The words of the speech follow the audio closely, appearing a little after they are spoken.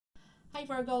Hi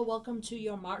Virgo, welcome to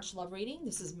your March love reading.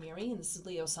 This is Mary and this is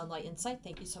Leo Sunlight Insight.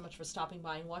 Thank you so much for stopping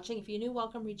by and watching. If you're new,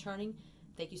 welcome, returning.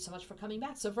 Thank you so much for coming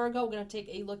back. So Virgo, we're going to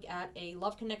take a look at a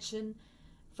love connection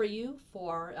for you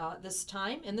for this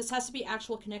time. And this has to be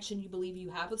actual connection you believe you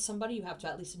have with somebody. You have to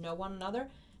at least know one another.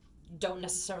 You don't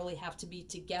necessarily have to be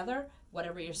together,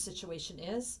 whatever your situation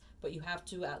is, but you have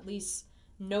to at least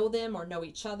know them or know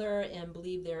each other and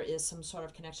believe there is some sort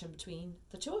of connection between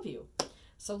the two of you.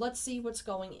 So let's see what's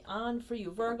going on for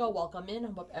you. Virgo, welcome in.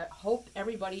 I hope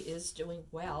everybody is doing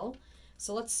well.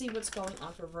 So let's see what's going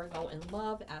on for Virgo in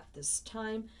love at this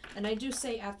time. And I do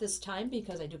say at this time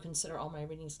because I do consider all my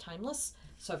readings timeless.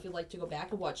 So if you'd like to go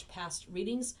back and watch past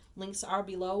readings, links are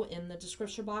below in the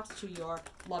description box to your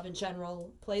Love in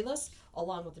General playlist,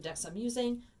 along with the decks I'm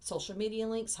using, social media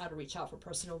links, how to reach out for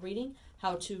personal reading,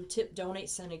 how to tip, donate,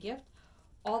 send a gift.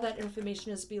 All that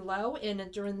information is below,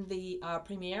 and during the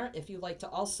premiere, if you'd like to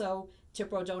also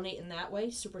tip or donate in that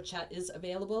way, Super Chat is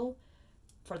available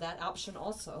for that option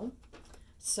also.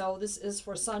 So this is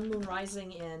for Sun, Moon,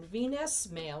 Rising, and Venus,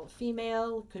 male,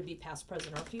 female, could be past,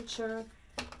 present, or future.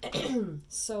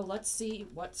 So let's see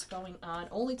what's going on.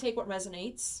 Only take what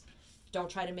resonates. Don't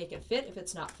try to make it fit. If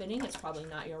it's not fitting, it's probably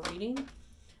not your reading.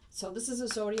 So this is a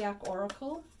Zodiac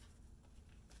Oracle.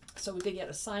 So we could get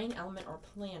a sign, element, or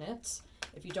planet.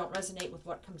 If you don't resonate with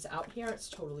what comes out here, it's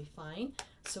totally fine.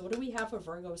 So what do we have for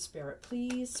Virgo Spirit,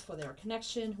 please, for their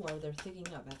connection, whoever they're thinking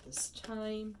of at this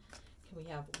time? Can we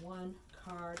have one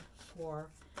card for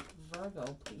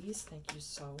Virgo, please? Thank you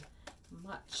so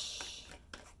much.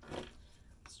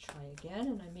 Let's try again,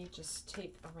 and I may just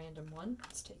take a random one.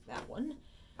 Let's take that one.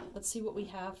 Let's see what we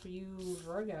have for you,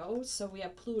 Virgo. So we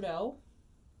have Pluto,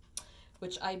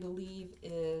 which I believe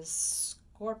is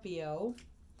Scorpio.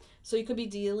 So you could be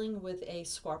dealing with a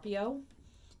Scorpio.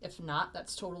 If not,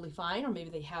 that's totally fine. Or maybe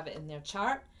they have it in their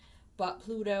chart. But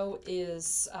Pluto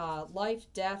is life,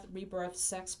 death, rebirth,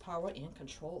 sex, power, and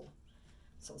control.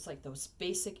 So it's like those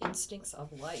basic instincts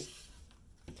of life.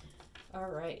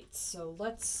 All right, so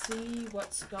let's see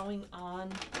what's going on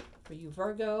for you,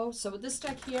 Virgo. So with this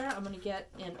deck here, I'm going to get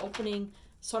an opening,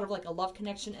 sort of like a love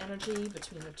connection energy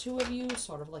between the two of you,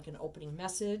 sort of like an opening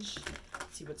message.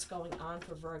 See what's going on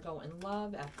for Virgo in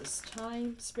love at this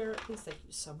time. Spirit, please, thank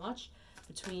you so much.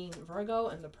 Between Virgo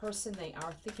and the person they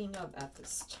are thinking of at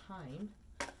this time.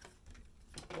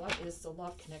 What is the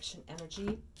love connection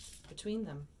energy between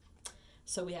them?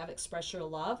 So we have express your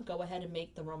love. Go ahead and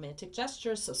make the romantic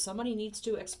gesture. So somebody needs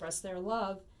to express their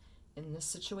love in this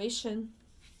situation.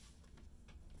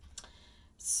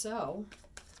 So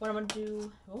what I'm going to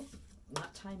do, oh,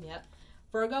 not time yet.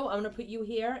 Virgo, I'm going to put you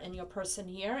here and your person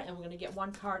here, and we're going to get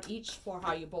one card each for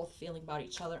how you're both feeling about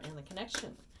each other and the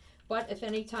connection. But if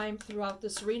any time throughout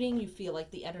this reading you feel like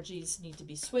the energies need to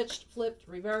be switched, flipped,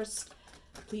 reversed,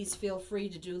 please feel free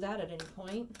to do that at any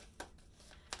point.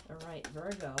 All right,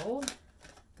 Virgo,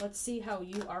 let's see how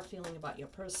you are feeling about your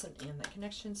person and the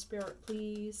connection. Spirit,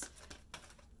 please.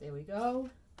 There we go.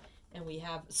 And we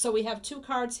have two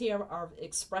cards here are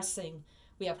expressing.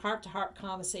 We have heart-to-heart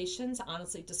conversations.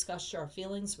 Honestly discuss your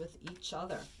feelings with each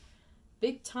other.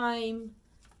 Big time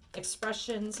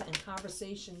expressions and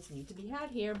conversations need to be had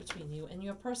here between you and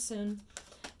your person.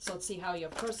 So let's see how your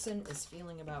person is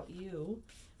feeling about you.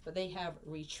 But they have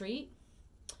retreat.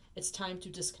 It's time to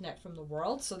disconnect from the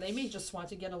world. So they may just want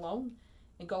to get alone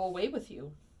and go away with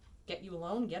you. Get you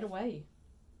alone, get away.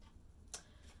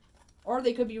 Or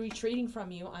they could be retreating from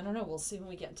you. I don't know. We'll see when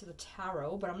we get into the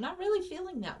tarot. But I'm not really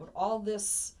feeling that with all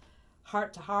this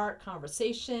heart-to-heart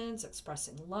conversations,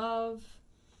 expressing love.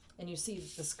 And you see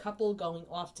this couple going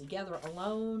off together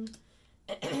alone.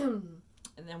 And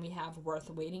then we have worth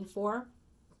waiting for.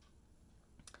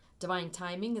 Divine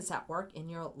timing is at work in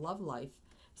your love life.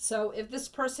 So if this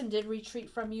person did retreat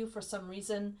from you for some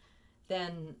reason,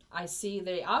 then I see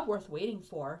they are worth waiting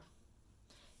for.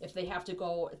 If they had to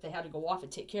go off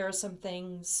and take care of some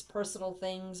things, personal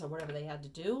things, or whatever they had to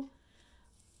do.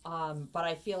 But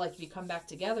I feel like if you come back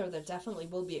together, there definitely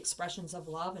will be expressions of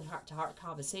love and heart-to-heart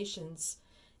conversations.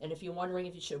 And if you're wondering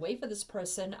if you should wait for this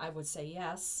person, I would say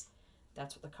yes.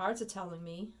 That's what the cards are telling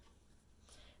me.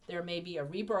 There may be a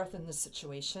rebirth in this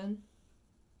situation.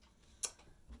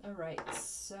 All right,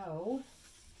 so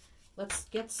let's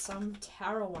get some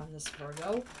tarot on this,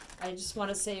 Virgo. I just want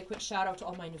to say a quick shout out to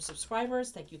all my new subscribers.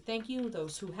 Thank you, thank you.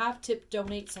 Those who have tipped,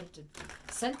 donate,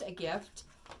 sent a gift,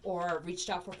 or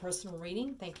reached out for personal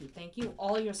reading. Thank you, thank you.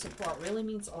 All your support really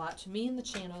means a lot to me and the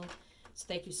channel. So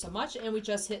thank you so much. And we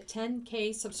just hit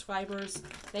 10K subscribers.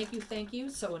 Thank you, thank you.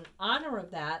 So in honor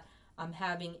of that, I'm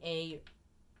having a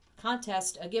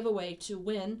contest, a giveaway to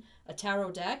win a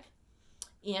tarot deck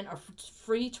and a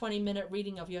free 20-minute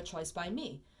reading of your choice by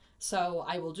me. So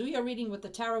I will do your reading with the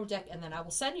tarot deck, and then I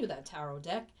will send you that tarot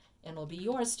deck, and it'll be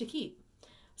yours to keep.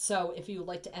 So if you would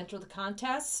like to enter the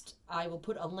contest, I will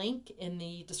put a link in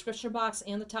the description box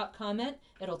and the top comment.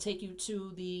 It'll take you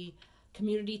to the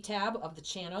community tab of the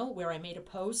channel where I made a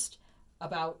post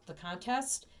about the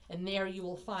contest, and there you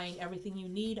will find everything you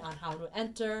need on how to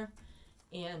enter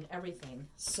and everything.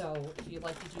 So if you'd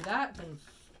like to do that, then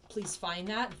please find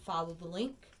that and follow the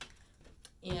link.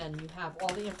 And you have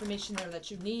all the information there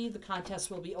that you need. The contest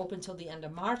will be open till the end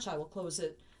of March. I will close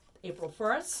it April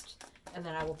 1st, and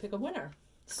then I will pick a winner.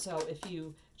 So if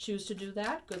you choose to do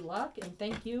that, good luck and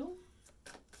thank you.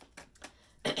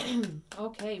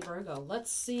 Okay, Virgo,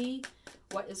 let's see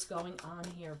what is going on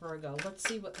here, Virgo. Let's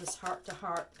see what this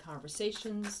heart-to-heart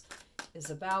conversations is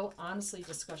about. Honestly,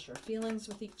 discuss your feelings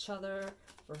with each other.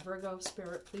 For Virgo,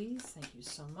 Spirit, please. Thank you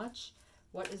so much.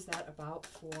 What is that about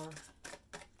for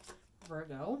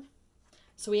Virgo?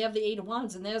 So we have the Eight of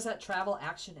Wands, and there's that travel,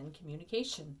 action, and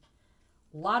communication.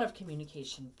 A lot of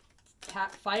communication.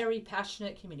 Fiery,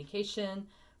 passionate communication.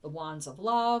 The Wands of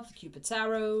Love, Cupid's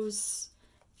arrows.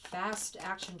 Fast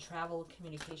action, travel,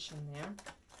 communication there.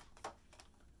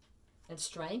 And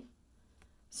strength.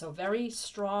 So very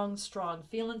strong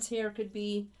feelings here could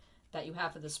be that you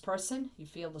have for this person. You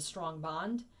feel the strong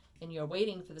bond, and you're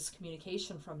waiting for this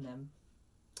communication from them.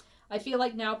 I feel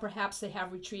like now perhaps they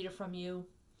have retreated from you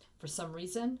for some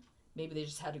reason. Maybe they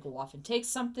just had to go off and take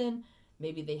something.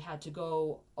 Maybe they had to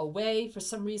go away for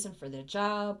some reason for their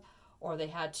job, or they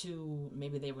had to,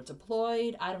 maybe they were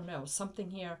deployed. I don't know, something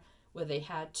here where they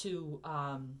had to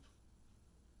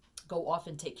go off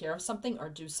and take care of something or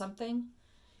do something.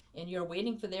 And you're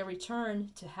waiting for their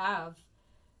return to have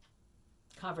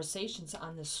conversations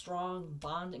on this strong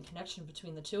bond and connection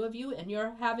between the two of you. And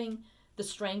you're having the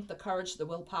strength, the courage, the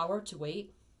willpower to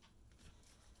wait.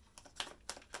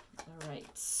 All right,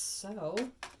 so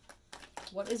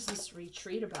what is this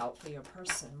retreat about for your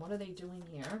person? What are they doing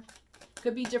here?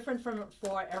 Could be different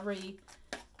for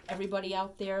everybody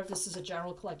out there. This is a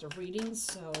general collective reading,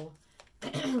 so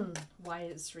why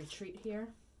is retreat here?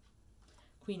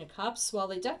 Queen of Cups. Well,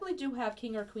 they definitely do have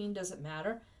King or Queen, doesn't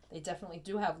matter. They definitely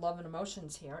do have love and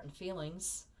emotions here and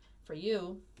feelings for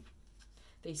you.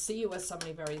 They see you as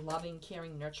somebody very loving,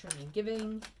 caring, nurturing, and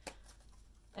giving.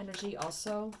 Energy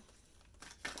also.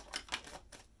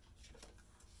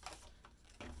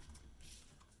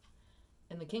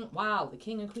 And the King, wow, the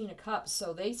King and Queen of Cups.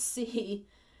 So they see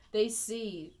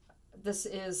this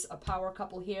is a power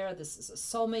couple here. This is a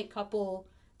soulmate couple,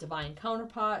 divine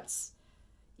counterparts.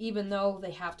 Even though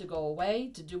they have to go away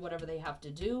to do whatever they have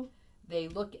to do, they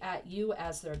look at you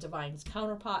as their divine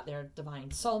counterpart, their divine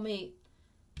soulmate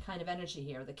kind of energy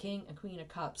here. The King and Queen of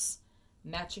Cups,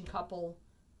 matching couple,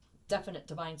 definite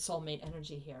divine soulmate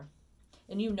energy here.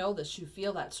 And you know this, you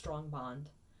feel that strong bond.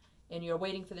 And you're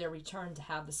waiting for their return to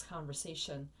have this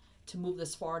conversation, to move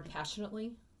this forward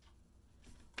passionately.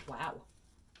 Wow.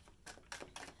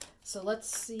 So let's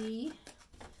see.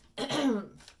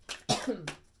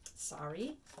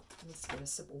 Sorry. Let's get a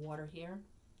sip of water here.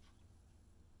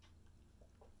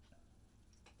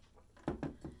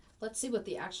 Let's see what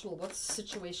the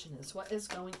situation is. What is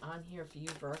going on here for you,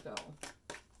 Virgo?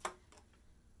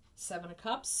 Seven of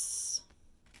Cups.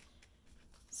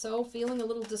 So feeling a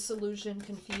little disillusioned,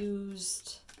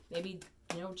 confused, maybe,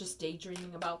 just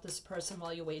daydreaming about this person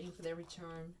while you're waiting for their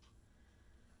return.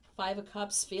 Five of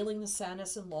Cups, feeling the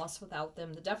sadness and loss without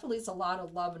them. There definitely is a lot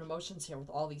of love and emotions here with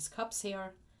all these cups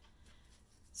here.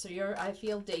 So I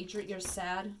feel you're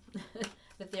sad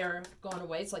that they're going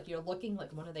away. It's like you're looking, like,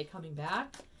 when are they coming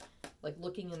back? Like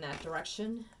looking in that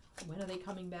direction. When are they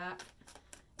coming back?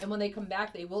 And when they come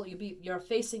back, you're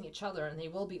facing each other, and they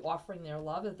will be offering their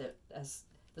love as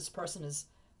this person is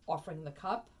offering the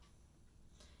cup.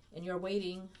 And you're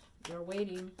waiting. You're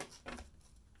waiting.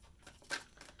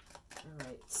 All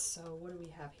right, so what do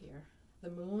we have here?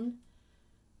 The Moon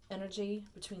energy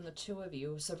between the two of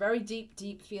you. So very deep,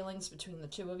 deep feelings between the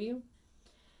two of you.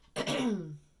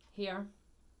 Here,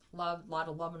 a lot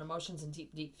of love and emotions and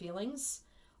deep, deep feelings.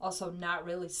 Also not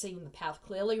really seeing the path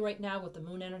clearly right now with the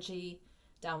Moon energy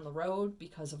down the road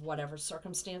because of whatever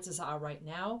circumstances are right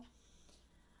now.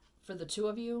 For the two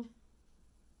of you,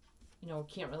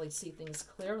 can't really see things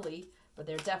clearly, but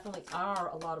there definitely are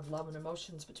a lot of love and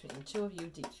emotions between the two of you,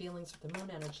 deep feelings with the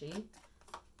Moon energy.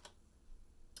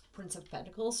 Prince of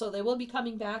Pentacles. So they will be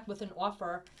coming back with an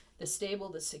offer. They're stable,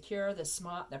 they're secure, they're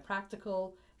smart, they're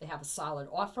practical. They have a solid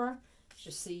offer.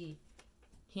 Just see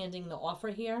handing the offer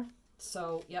here.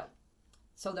 So, yep.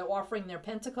 So they're offering their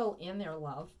pentacle and their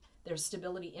love, their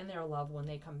stability and their love when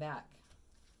they come back.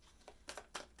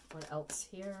 What else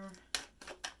here?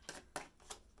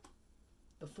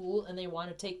 The Fool, and they want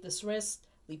to take this risk,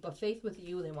 leap of faith with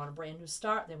you. They want a brand new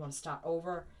start. They want to start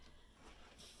over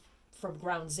from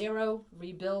ground zero,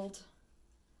 rebuild,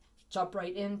 jump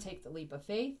right in, take the leap of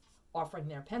faith, offering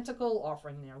their pentacle,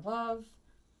 offering their love.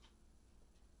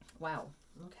 Wow.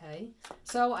 Okay.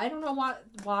 So I don't know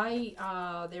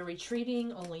why they're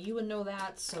retreating. Only you would know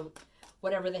that. So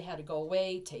whatever they had to go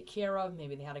away, take care of.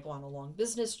 Maybe they had to go on a long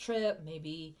business trip.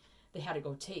 Maybe they had to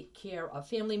go take care of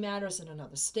family matters in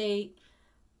another state.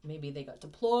 Maybe they got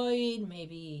deployed.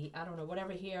 Maybe, I don't know,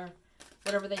 whatever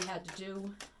they had to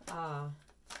do.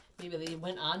 Maybe they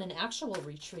went on an actual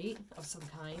retreat of some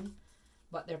kind.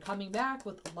 But they're coming back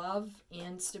with love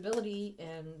and stability,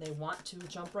 and they want to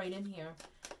jump right in here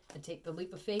and take the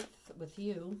leap of faith with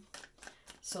you.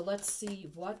 So let's see,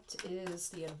 what is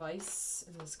the advice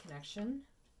in this connection?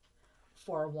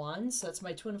 4 of Wands, so that's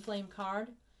my twin flame card.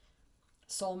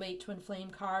 Soulmate twin flame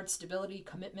card, stability,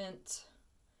 commitment.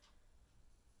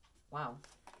 Wow.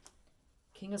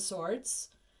 King of Swords.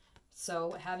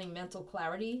 So having mental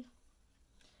clarity,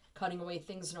 cutting away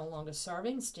things no longer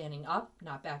serving, standing up,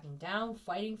 not backing down,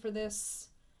 fighting for this.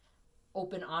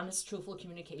 Open, honest, truthful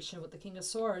communication with the King of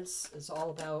Swords is all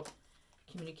about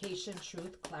communication,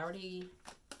 truth, clarity.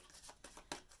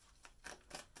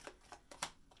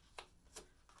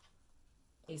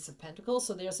 Ace of Pentacles.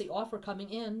 So there's the offer coming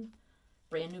in.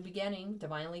 Brand new beginning,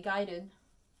 divinely guided.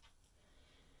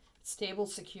 Stable,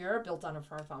 secure, built on a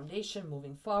firm foundation,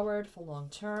 moving forward for long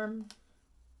term.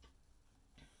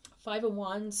 5 of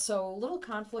Wands, so a little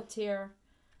conflict here,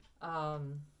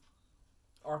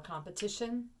 or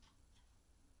competition.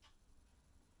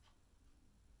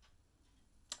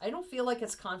 I don't feel like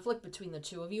it's conflict between the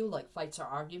two of you, like fights or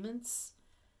arguments.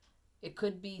 It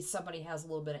could be somebody has a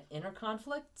little bit of inner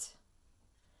conflict.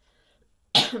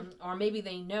 Or maybe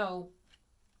they know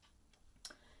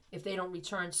if they don't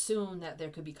return soon that there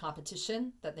could be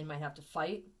competition, that they might have to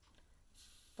fight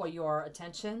for your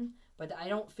attention. But I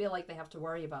don't feel like they have to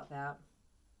worry about that.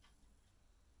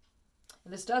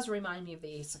 And this does remind me of the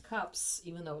Ace of Cups,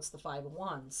 even though it's the 5 of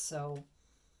Wands. So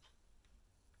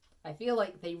I feel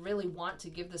like they really want to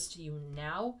give this to you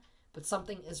now, but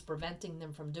something is preventing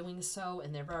them from doing so,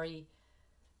 and they're very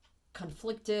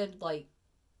conflicted, like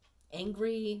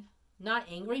angry. Not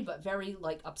angry, but very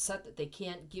like upset that they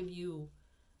can't give you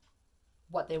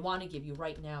what they want to give you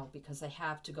right now because they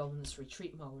have to go in this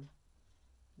retreat mode.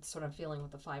 That's what I'm feeling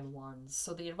with the 5 of Wands.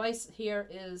 So the advice here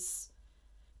is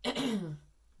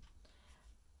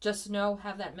just know,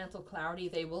 have that mental clarity.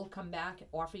 They will come back and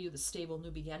offer you the stable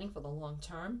new beginning for the long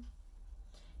term.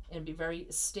 And be very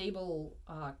stable,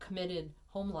 committed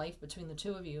home life between the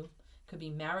two of you. Could be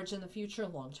marriage in the future,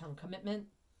 long-term commitment.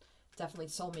 Definitely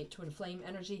soulmate twin flame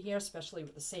energy here, especially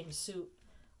with the same suit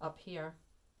up here.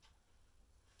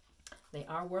 They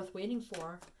are worth waiting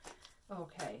for.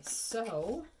 Okay,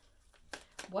 so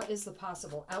what is the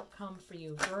possible outcome for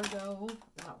you, Virgo?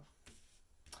 Wow.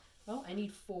 Well, I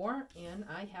need 4, and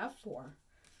I have 4.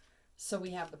 So we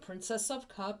have the Princess of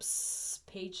Cups,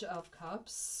 Page of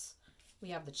Cups. We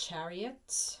have the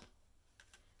Chariot,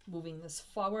 moving this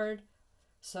forward.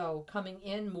 So coming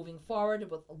in, moving forward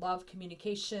with love,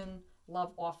 communication,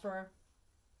 love offer.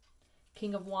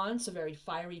 King of Wands, so very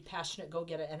fiery, passionate,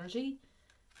 go-getter energy.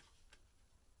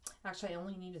 Actually, I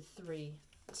only needed 3,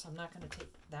 so I'm not going to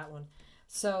take that one.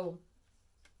 So,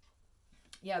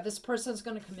 yeah, this person's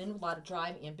going to come in with a lot of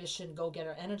drive, ambition,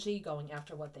 go-getter energy, going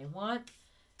after what they want.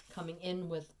 Coming in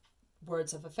with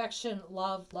words of affection,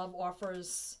 love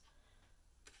offers.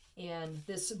 And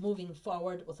this moving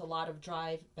forward with a lot of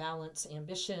drive, balance,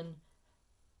 ambition,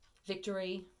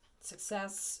 victory,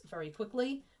 success very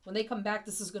quickly. When they come back,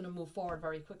 this is going to move forward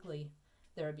very quickly.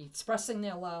 They'll be expressing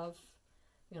their love.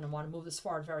 You're going to want to move this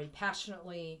forward very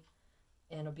passionately.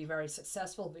 And it'll be very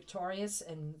successful, victorious,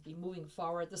 and be moving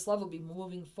forward. This love will be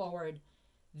moving forward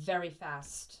very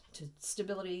fast to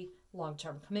stability,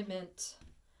 long-term commitment,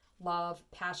 love,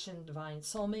 passion, divine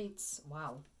soulmates.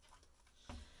 Wow.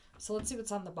 So let's see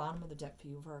what's on the bottom of the deck for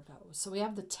you, Virgo. So we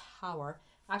have the Tower.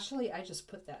 Actually, I just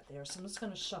put that there. So I'm just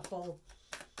going to shuffle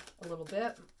a little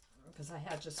bit because I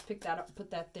had just picked that up,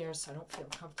 put that there, so I don't feel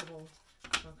comfortable.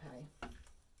 Okay.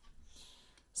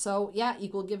 So, yeah,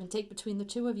 equal give and take between the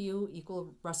two of you.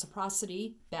 Equal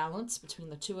reciprocity, balance between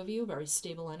the two of you. Very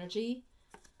stable energy.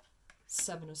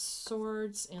 7 of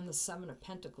Swords and the 7 of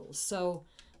Pentacles. So,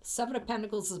 7 of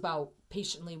Pentacles is about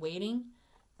patiently waiting.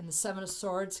 And the 7 of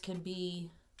Swords can be,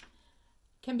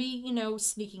 you know,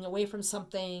 sneaking away from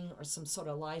something or some sort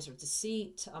of lies or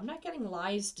deceit. I'm not getting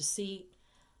lies, deceit.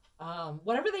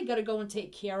 Whatever they got to go and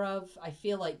take care of, I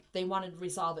feel like they want to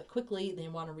resolve it quickly. They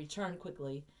want to return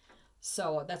quickly.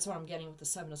 So that's what I'm getting with the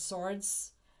Seven of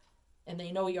Swords. And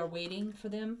they know you're waiting for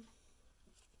them.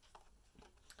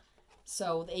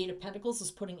 So the Eight of Pentacles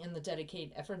is putting in the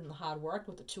dedicated effort and the hard work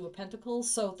with the Two of Pentacles.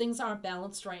 So things aren't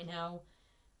balanced right now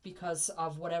because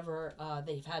of whatever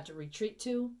they've had to retreat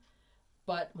to.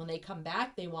 But when they come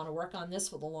back, they want to work on this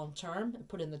for the long term and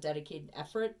put in the dedicated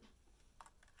effort.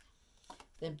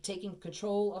 They're taking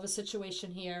control of a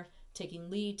situation here, taking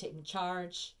lead, taking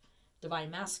charge,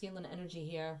 divine masculine energy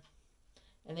here.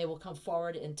 And they will come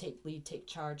forward and take lead, take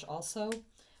charge also,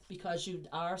 because you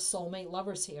are soulmate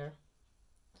lovers here.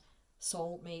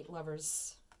 Soulmate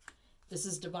lovers. This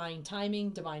is divine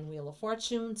timing, divine wheel of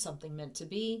fortune, something meant to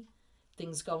be,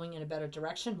 things going in a better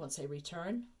direction once they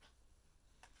return.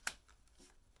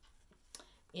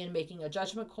 And making a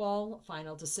judgment call,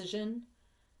 final decision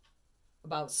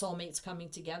about soulmates coming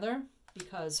together,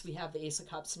 because we have the Ace of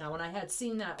Cups now. And I had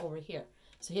seen that over here.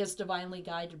 So here's divinely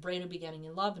guided, brand new beginning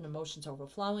in love and emotions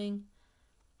overflowing.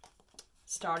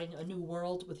 Starting a new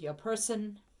world with your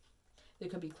person. They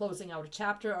could be closing out a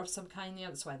chapter of some kind there.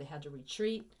 That's why they had to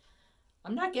retreat.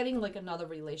 I'm not getting like another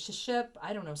relationship.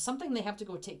 I don't know. Something they have to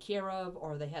go take care of,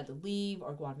 or they had to leave,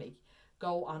 or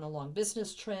go on a long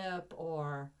business trip,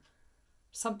 or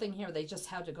something here they just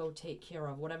had to go take care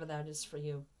of, whatever that is for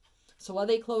you. So while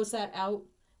they close that out,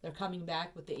 they're coming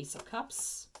back with the Ace of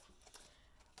Cups.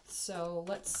 So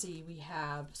let's see, we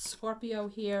have Scorpio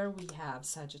here, we have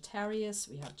Sagittarius,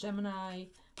 we have Gemini,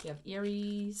 we have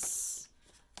Aries.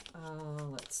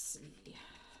 Let's see.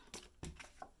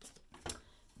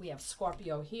 We have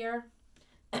Scorpio here.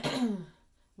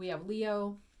 We have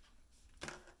Leo.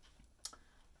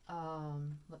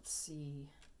 Let's see.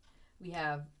 We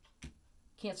have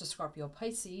Cancer, Scorpio,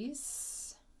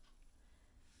 Pisces.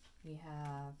 We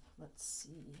have, let's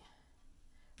see,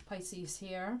 Pisces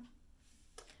here.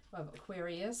 We have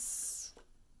Aquarius.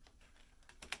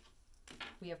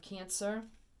 We have Cancer.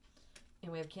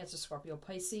 And we have Cancer, Scorpio,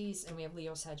 Pisces. And we have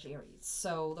Leo, Sagittarius.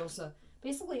 So those are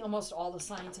basically almost all the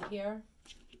signs are here.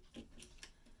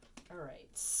 All right.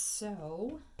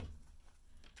 So,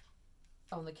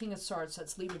 oh, the King of Swords.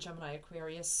 That's Libra, Gemini,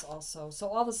 Aquarius also. So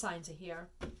all the signs are here.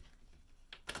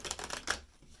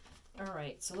 All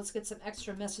right. So let's get some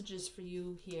extra messages for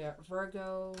you here.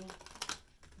 Virgo,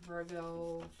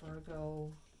 Virgo,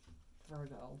 Virgo,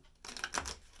 Virgo.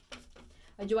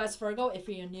 I do ask Virgo, if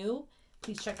you're new,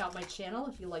 please check out my channel.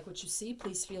 If you like what you see,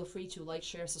 please feel free to like,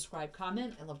 share, subscribe,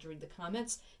 comment. I love to read the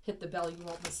comments. Hit the bell, you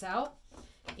won't miss out.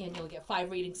 And you'll get 5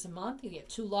 readings a month. You'll get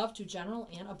 2 love, 2 general,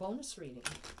 and a bonus reading.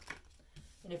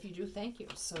 And if you do, thank you.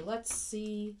 So let's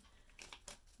see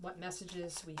what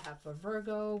messages we have for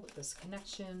Virgo with this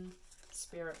connection.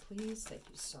 Spirit, please. Thank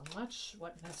you so much.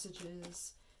 What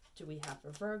messages do we have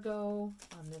for Virgo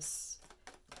on this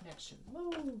connection?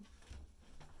 Whoa.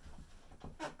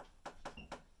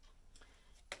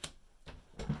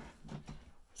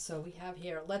 So we have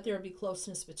here, let there be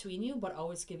closeness between you, but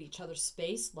always give each other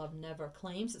space. Love never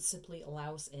claims. It simply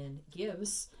allows and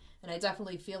gives. And I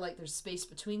definitely feel like there's space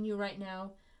between you right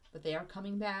now, but they are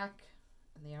coming back,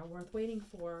 and they are worth waiting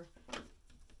for.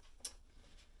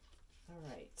 All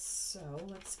right, so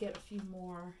let's get a few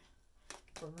more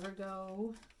for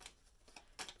Virgo.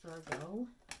 Virgo.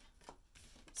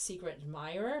 Secret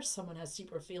admirer. Someone has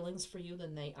deeper feelings for you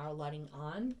than they are letting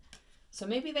on. So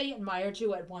maybe they admired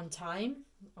you at one time,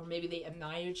 or maybe they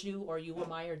admired you or you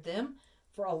admired them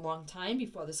for a long time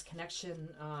before this connection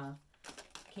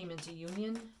came into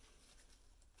union.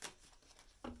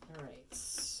 All right,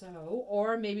 so,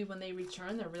 or maybe when they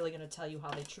return, they're really going to tell you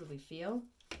how they truly feel.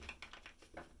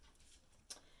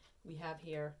 We have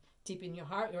here, deep in your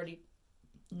heart, you already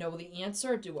know the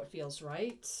answer, do what feels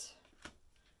right.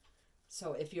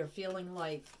 So if you're feeling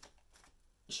like,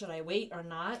 should I wait or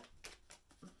not?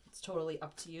 It's totally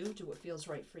up to you. Do what feels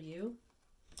right for you.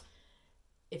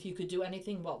 If you could do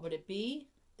anything, what would it be?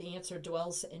 The answer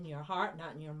dwells in your heart,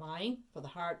 not in your mind. For the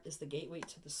heart is the gateway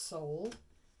to the soul.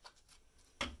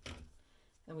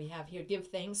 And we have here, give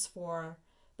thanks for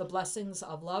the blessings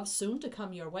of love soon to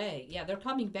come your way. Yeah, they're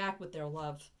coming back with their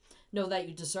love. Know that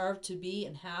you deserve to be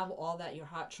and have all that your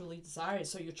heart truly desires.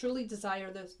 So you truly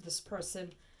desire this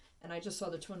person. And I just saw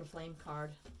the Twin Flame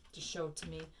card just showed to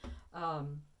me.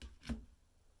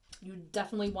 You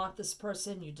definitely want this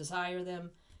person. You desire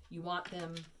them. You want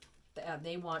them.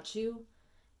 They want you.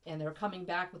 And they're coming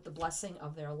back with the blessing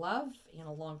of their love and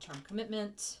a long-term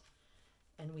commitment.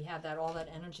 And we have all that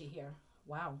energy here.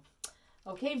 Wow.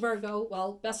 Okay, Virgo.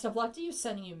 Well, best of luck to you.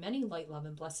 Sending you many light, love,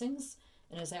 and blessings.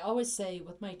 And as I always say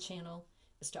with my channel,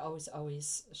 is to always,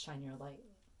 always shine your light.